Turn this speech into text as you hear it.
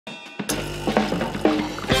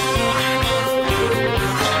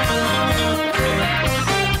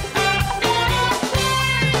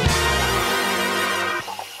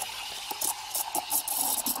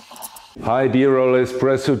Hi dear all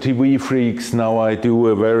Espresso TV freaks, now I do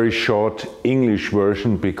a very short English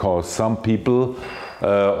version because some people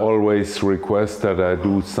always request that I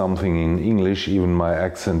do something in English. Even my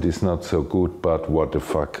accent is not so good, but what the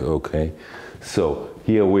fuck, okay. So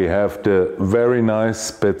here we have the very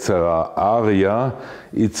nice Bezzera Aria.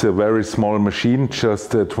 It's a very small machine,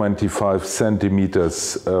 just 25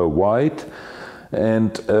 centimeters wide.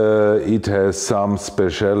 And it has some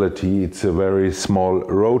speciality. It's a very small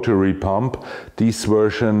rotary pump. This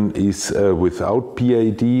version is without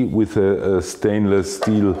PAD, with a stainless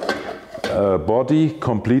steel body,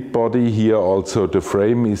 complete body. Here also the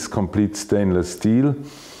frame is complete stainless steel,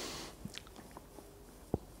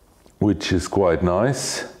 which is quite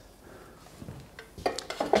nice.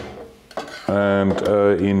 And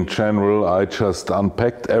in general, I just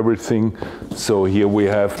unpacked everything. So here we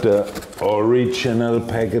have the original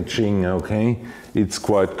packaging, okay? It's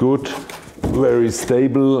quite good, very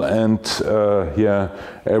stable, and yeah,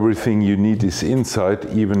 everything you need is inside.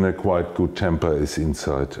 Even a quite good temper is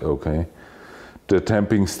inside, okay? The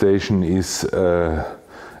tamping station is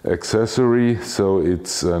accessory, so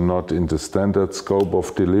it's not in the standard scope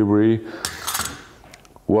of delivery.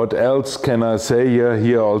 What else can I say here?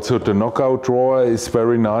 Here also the knockout drawer is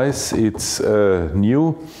very nice. It's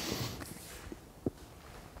new.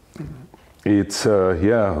 It's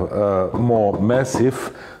more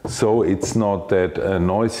massive, so it's not that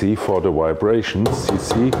noisy for the vibrations, you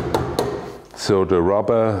see. So the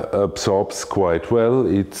rubber absorbs quite well.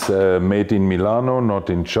 It's made in Milano, not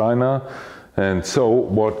in China. And so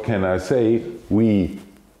what can I say? We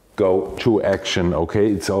go to action,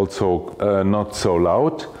 okay? It's also not so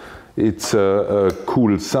loud. It's a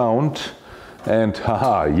cool sound. And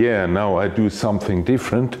haha, yeah, now I do something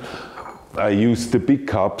different. I use the big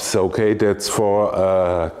cups, okay? That's for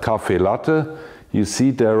cafe latte. You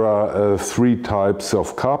see there are 3 types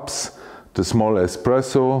of cups. The small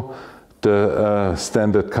espresso, the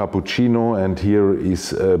standard cappuccino, and here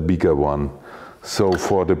is a bigger one. So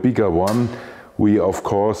for the bigger one, we of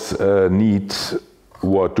course need,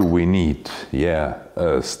 what do we need? Yeah,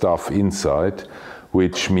 stuff inside,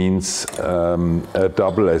 which means a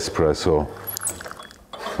double espresso.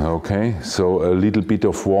 Okay, so a little bit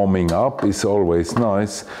of warming up is always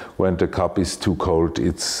nice. When the cup is too cold,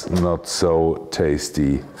 it's not so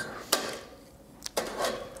tasty.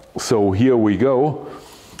 So here we go.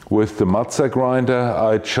 With the matza grinder,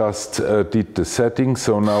 I just did the setting.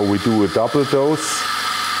 So now we do a double dose.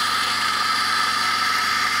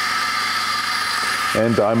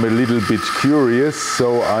 And I'm a little bit curious,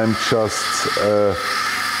 so I'm just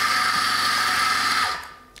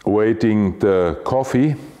waiting the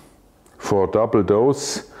coffee for double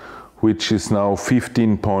dose, which is now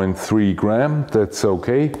 15.3 gram. That's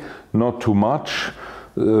okay, not too much.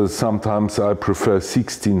 Sometimes I prefer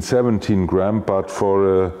 16, 17 gram, but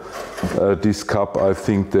for this cup I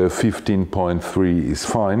think the 15.3 is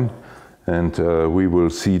fine. And we will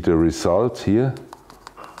see the result here.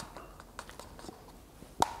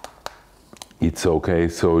 It's okay,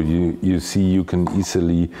 so you see you can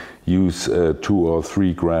easily use 2 or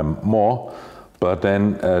 3 gram more, but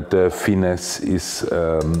then the finesse is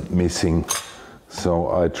missing.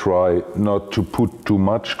 So I try not to put too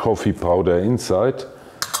much coffee powder inside,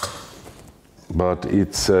 but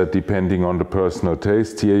it's depending on the personal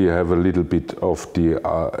taste. Here you have a little bit of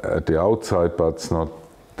at the outside, but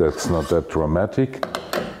that's not that dramatic.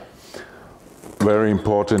 Very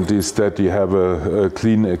important is that you have a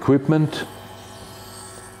clean equipment.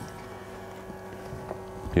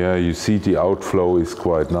 Yeah, you see the outflow is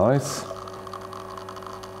quite nice.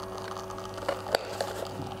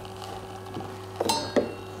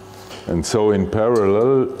 And so in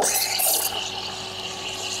parallel,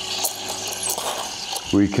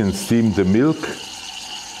 we can steam the milk.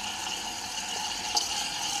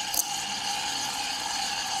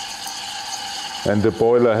 And the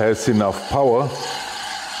boiler has enough power.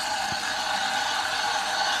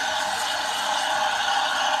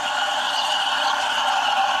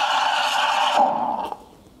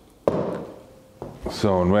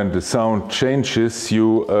 So when the sound changes,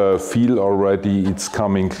 you feel already it's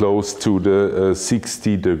coming close to the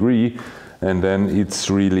 60 degree, and then it's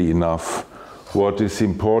really enough. What is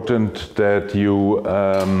important that you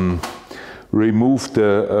remove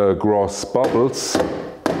the gross bubbles,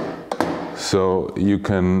 so you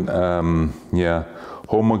can yeah,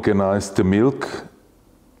 homogenize the milk.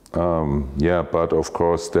 Yeah, but of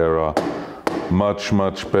course there are much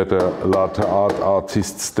better latte art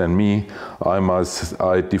artists than me.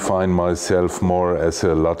 I define myself more as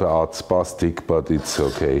a latte art spastic, but it's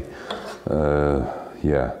okay.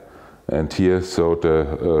 Yeah, and here, so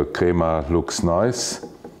the crema looks nice.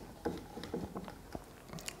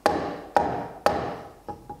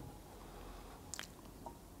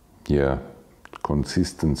 yeah,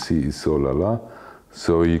 consistency is so la la.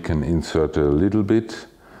 So you can insert a little bit,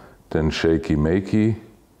 then shaky makey.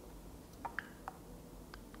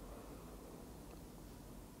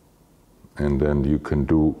 And then you can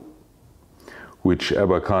do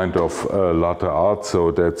whichever kind of latte art,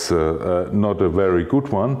 so that's not a very good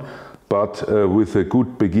one, but with a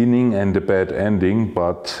good beginning and a bad ending,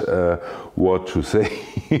 but what to say,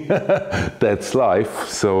 that's life,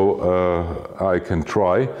 so I can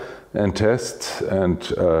try and test, and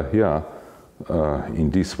yeah, in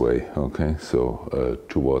this way, okay, so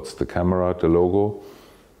towards the camera, the logo.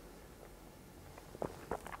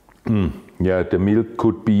 Yeah, the milk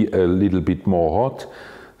could be a little bit more hot,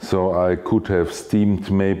 so I could have steamed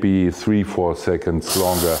maybe 3-4 seconds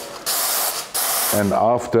longer. And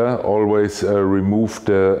after, always remove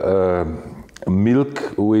the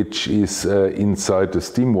milk which is inside the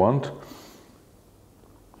steam wand.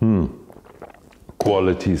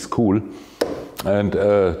 Quality is cool. And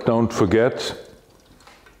don't forget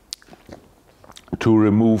to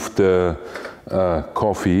remove the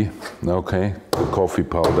coffee, okay, the coffee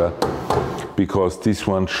powder, because this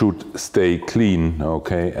one should stay clean,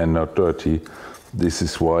 okay, and not dirty. This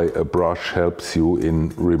is why a brush helps you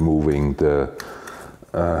in removing the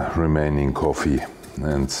remaining coffee.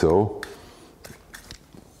 And so,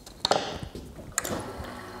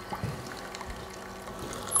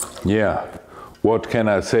 yeah, what can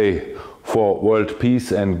I say? For world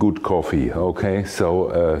peace and good coffee, okay?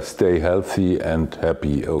 So stay healthy and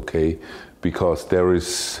happy, okay? Because there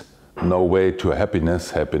is no way to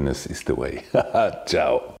happiness. Happiness is the way.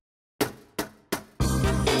 Ciao.